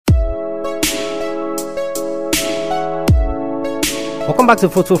Welcome back to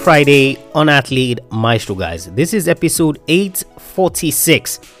Photo Friday on Athlete Maestro, guys. This is episode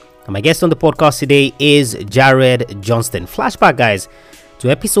 846. And my guest on the podcast today is Jared Johnston. Flashback, guys, to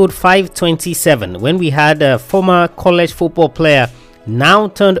episode 527 when we had a former college football player, now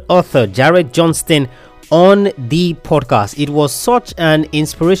turned author, Jared Johnston, on the podcast. It was such an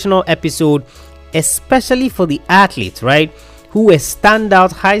inspirational episode, especially for the athletes, right, who were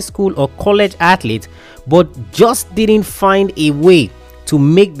standout high school or college athletes, but just didn't find a way to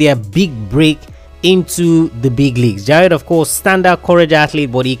make their big break into the big leagues. Jared, of course, standout college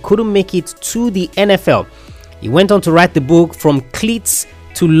athlete, but he couldn't make it to the NFL. He went on to write the book From Cleats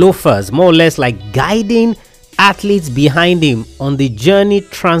to Loafers, more or less like guiding athletes behind him on the journey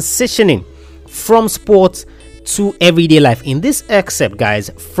transitioning from sports to everyday life. In this excerpt, guys,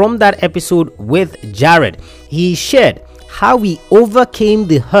 from that episode with Jared, he shared how he overcame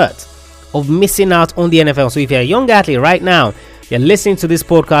the hurt of missing out on the NFL. So if you're a young athlete right now, you're listening to this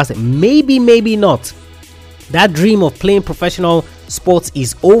podcast, maybe not, that dream of playing professional sports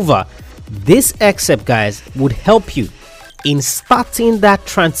is over. This excerpt, guys, would help you in starting that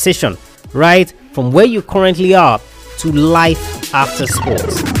transition, right, from where you currently are to life after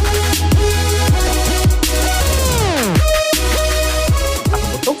sports.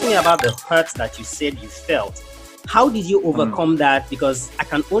 Talk to me about the hurt that you said you felt. How did you overcome that? Because I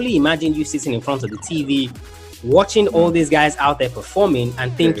can only imagine you sitting in front of the TV, watching all these guys out there performing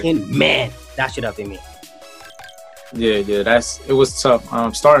and thinking, man, that should have been me. Yeah, it was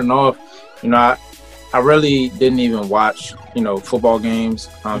tough. Starting off, I really didn't even watch, football games,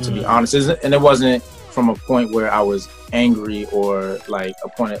 to be honest. And it wasn't from a point where I was angry or like a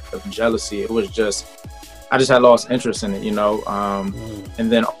point of jealousy. It was just, I just had lost interest in it,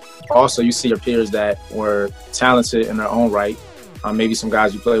 and then also you see your peers that were talented in their own right. Maybe some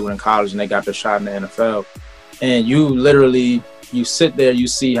guys you played with in college and they got their shot in the NFL. And you sit there, you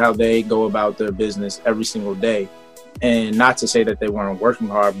see how they go about their business every single day. And not to say that they weren't working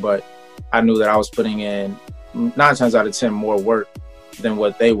hard, but I knew that I was putting in 9 times out of 10 more work than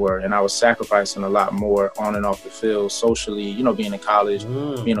what they were. And I was sacrificing a lot more on and off the field, socially, being in college,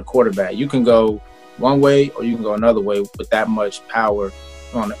 being a quarterback. You can go one way or you can go another way with that much power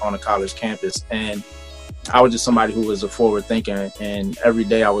on a college campus. And I was just somebody who was a forward thinker. And every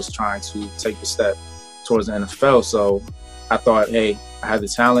day I was trying to take the step towards the NFL. So I thought, hey, I have the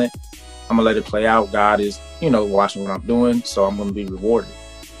talent. I'm going to let it play out. God is, watching what I'm doing. So I'm going to be rewarded.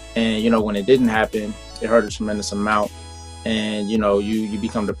 And, when it didn't happen, it hurt a tremendous amount. And, you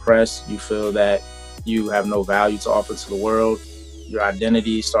become depressed. You feel that you have no value to offer to the world. Your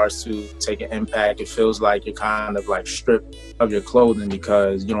identity starts to take an impact. It feels like you're kind of like stripped of your clothing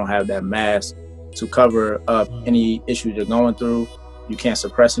because you don't have that mask to cover up any issues you're going through. You can't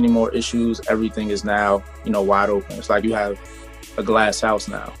suppress any more issues. Everything is now, wide open. It's like you have a glass house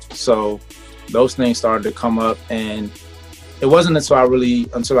now. So those things started to come up, and it wasn't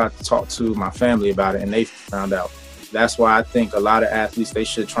until I talked to my family about it and they found out. That's why I think a lot of athletes, they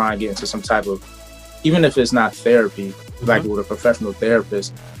should try and get into some type of, even if it's not therapy, like with a professional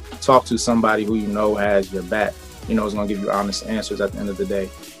therapist, talk to somebody who has your back, is going to give you honest answers at the end of the day.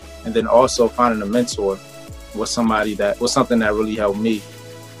 And then also finding a mentor was something that really helped me,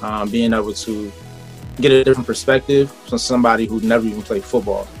 being able to get a different perspective from somebody who never even played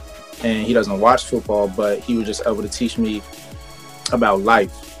football. And he doesn't watch football, but he was just able to teach me about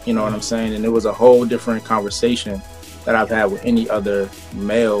life, you know what I'm saying? And it was a whole different conversation that I've had with any other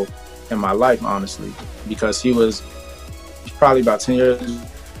male in my life, honestly, because he's probably about 10 years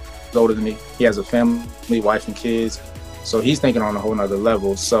older than me. He has a family, wife and kids. So he's thinking on a whole nother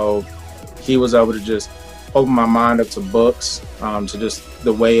level. So he was able to just open my mind up to books, to just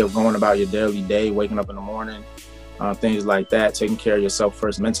the way of going about your daily day, waking up in the morning, things like that, taking care of yourself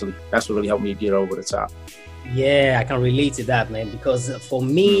first mentally. That's what really helped me get over the top. Yeah, I can relate to that, man, because for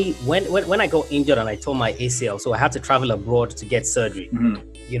me, when I got injured and I tore my ACL, so I had to travel abroad to get surgery,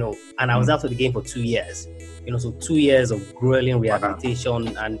 and I was out of the game for 2 years, so 2 years of grueling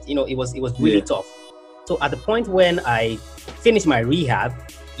rehabilitation, and, it was really tough. So at the point when I finished my rehab,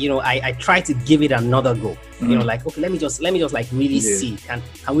 I tried to give it another go, like, okay, let me just like really see, can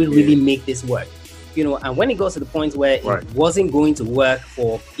we really make this work? And when it got to the point where it wasn't going to work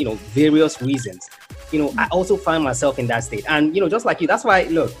for, various reasons, I also find myself in that state. And, just like you, that's why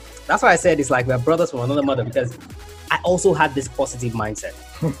I said it's like we're brothers from another mother, because I also had this positive mindset.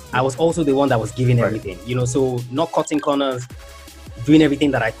 I was also the one that was giving everything, so not cutting corners, doing everything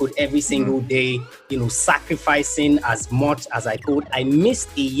that I could every single day, sacrificing as much as I could. I missed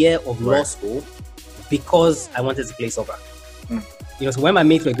a year of law school because I wanted to play soccer. So when my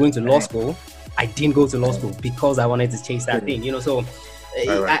mates were going to law school, I didn't go to law school because I wanted to chase that thing, so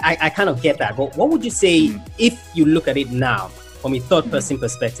I kind of get that. But what would you say if you look at it now from a third person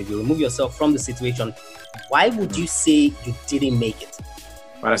perspective? You remove yourself from the situation. Why would you say you didn't make it?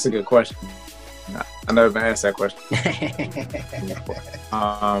 Well, that's a good question. I never been asked that question.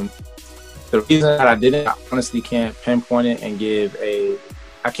 The reason that I didn't, I honestly can't pinpoint it and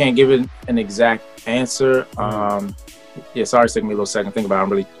I can't give it an exact answer. Sorry, it's taking me a little second to think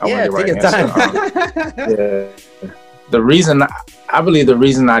about it. I want to get the right answer. The reason, I believe the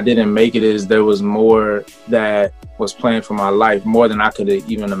reason I didn't make it is there was more that was planned for my life, more than I could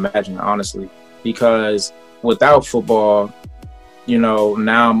even imagine, honestly. Because without football,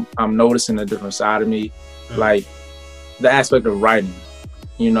 now I'm noticing a different side of me, like the aspect of writing.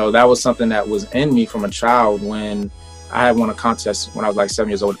 That was something that was in me from a child when I had won a contest when I was like 7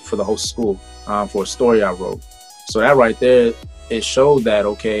 years old for the whole school for a story I wrote. So that right there, it showed that,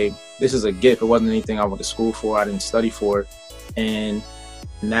 okay, this is a gift. It wasn't anything I went to school for. I didn't study for it. And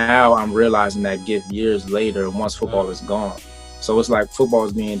now I'm realizing that gift years later, once football is gone. So it's like football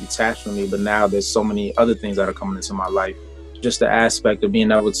is being detached from me, but now there's so many other things that are coming into my life. Just the aspect of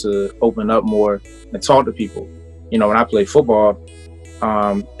being able to open up more and talk to people. When I play football,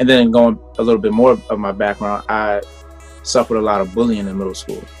 and then going a little bit more of my background, I suffered a lot of bullying in middle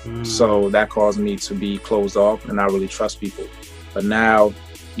school. So that caused me to be closed off and not really trust people. But now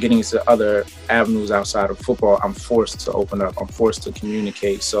getting into other avenues outside of football, I'm forced to open up. I'm forced to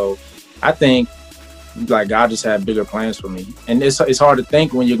communicate. So I think like God just had bigger plans for me. And it's hard to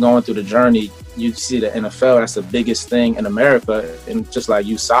think when you're going through the journey. You see the NFL, that's the biggest thing in America. And just like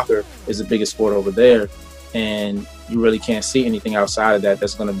youth soccer is the biggest sport over there. And you really can't see anything outside of that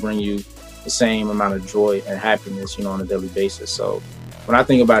that's going to bring you the same amount of joy and happiness, on a daily basis. So when I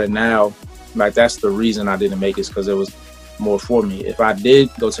think about it now, like that's the reason I didn't make it, because it was more for me. If I did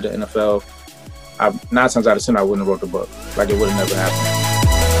go to the NFL, 9 times out of 10, I wouldn't have wrote the book. Like it would have never happened.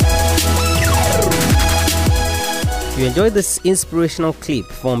 If you enjoyed this inspirational clip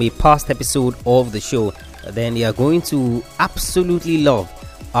from a past episode of the show, then you are going to absolutely love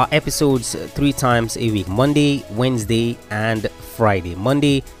our episodes 3 times a week: Monday, Wednesday, and Friday.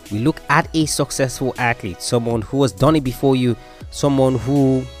 Monday, we look at a successful athlete, someone who has done it before you, someone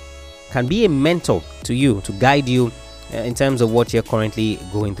who can be a mentor to you, to guide you in terms of what you're currently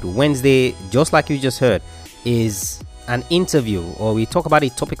going through. Wednesday, just like you just heard, is an interview, or we talk about a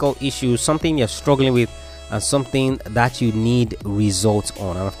topical issue, something you're struggling with, and something that you need results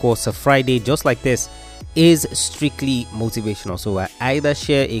on. And of course, a Friday, just like this, is strictly motivational. So I either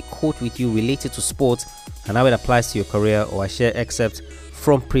share a quote with you related to sports and how it applies to your career, or I share excerpts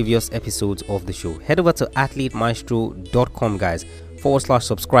from previous episodes of the show. Head over to athletemaestro.com, guys,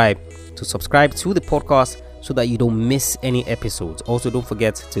 /subscribe to subscribe to the podcast so that you don't miss any episodes. Also, don't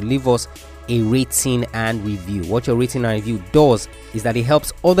forget to leave us a rating and review. What your rating and review does is that it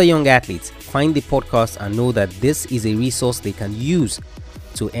helps other young athletes find the podcast and know that this is a resource they can use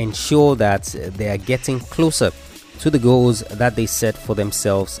to ensure that they are getting closer to the goals that they set for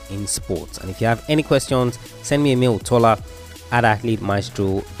themselves in sports. And if you have any questions, send me a mail,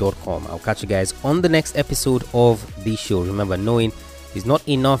 tola@athletemaestro.com. I'll catch you guys on the next episode of the show. Remember, knowing is not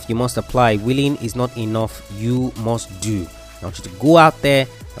enough, you must apply. Willing is not enough, you must do. I want you to go out there.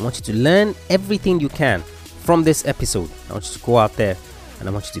 I want you to learn everything you can from this episode. I want you to go out there and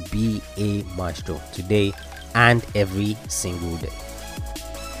I want you to be a maestro today and every single day.